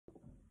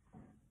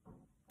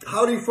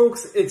Howdy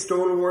folks, it's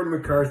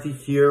Ward-McCarthy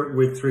here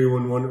with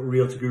 311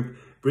 Realty Group,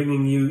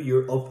 bringing you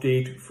your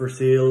update for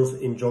sales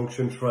in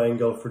Junction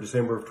Triangle for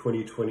December of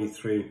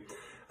 2023.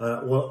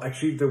 Well,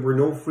 actually there were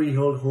no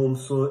freehold home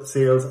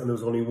sales and there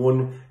was only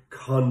one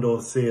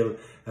condo sale.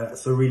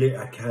 So really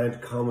I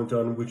can't comment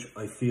on which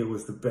I feel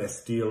was the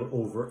best deal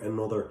over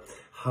another.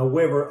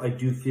 However, I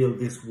do feel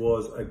this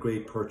was a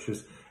great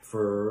purchase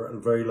for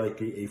very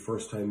likely a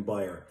first-time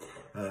buyer.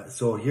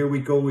 So here we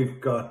go. We've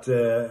got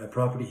a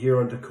property here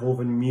on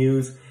Coven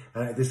Mews.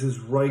 This is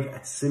right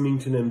at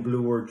Symington and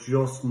Bloor,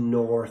 just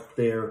north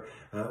there,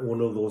 one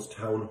of those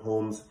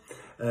townhomes.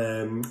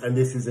 And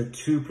this is a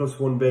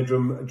 2+1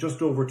 bedroom,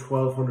 just over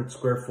 1,200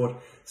 square foot.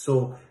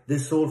 So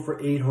this sold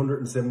for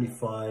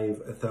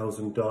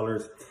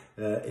 $875,000.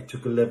 It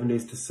took 11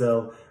 days to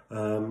sell.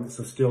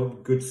 So still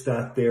good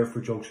stat there for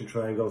Junction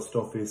Triangle.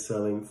 Stuff is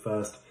selling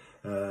fast,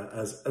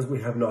 as we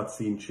have not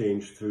seen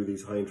change through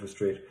these high interest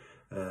rate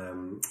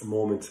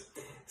moments.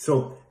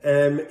 So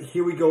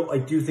here we go. I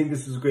do think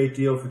this is a great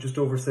deal for just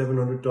over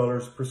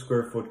 $700 per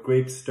square foot.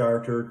 Great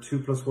starter,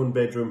 2+1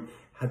 bedroom.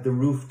 Had the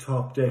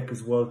rooftop deck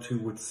as well too,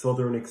 with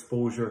southern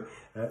exposure,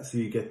 so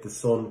you get the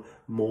sun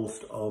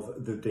most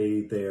of the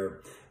day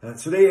there.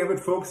 So there you have it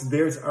folks.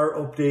 There's our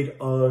update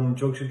on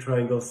Junction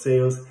Triangle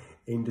sales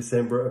in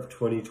December of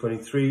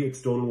 2023.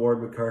 It's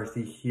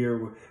Ward-McCarthy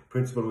here,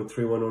 principal with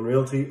 311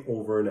 Realty,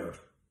 over and out.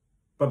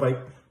 Bye bye.